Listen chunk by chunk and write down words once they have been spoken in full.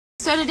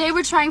So today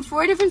we're trying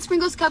 4 different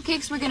Sprinkles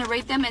cupcakes. We're going to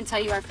rate them and tell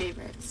you our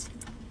favorites.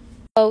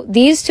 So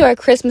these two are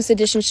Christmas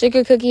edition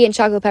sugar cookie and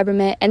chocolate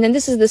peppermint. And then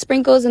this is the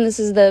Sprinkles and this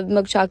is the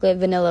milk chocolate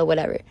vanilla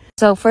whatever.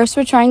 So first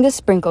we're trying the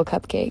sprinkle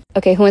cupcake.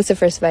 Okay, who wants the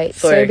first bite?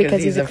 Sawyer,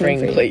 because he's a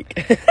clean freak.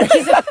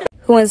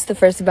 Who wants the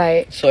first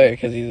bite? Sawyer,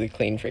 because he's a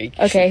clean freak.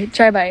 Okay,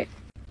 try a bite.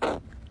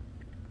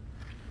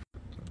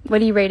 What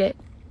do you rate it?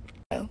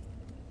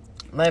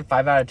 Like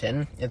 5 out of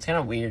 10. It's kind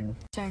of weird.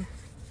 Turn.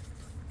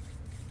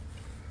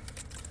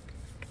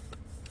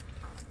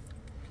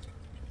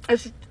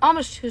 It's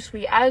almost too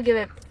sweet. I would give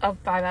it a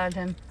 5 out of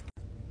 10.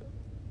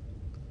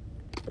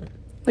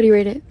 What do you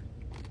rate it?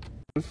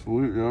 It's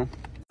sweet, yeah.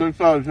 6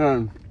 out of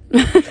 10.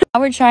 Now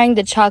we're trying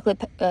the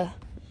chocolate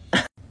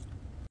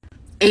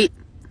 8.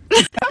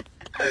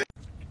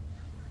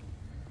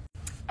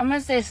 I'm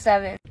gonna say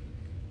 7.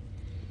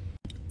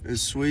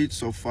 It's sweet,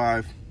 so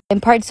 5.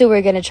 In part 2,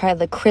 we're gonna try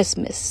the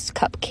Christmas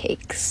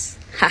cupcakes.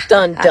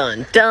 Dun,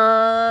 dun,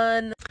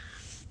 dun.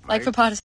 Like for pot.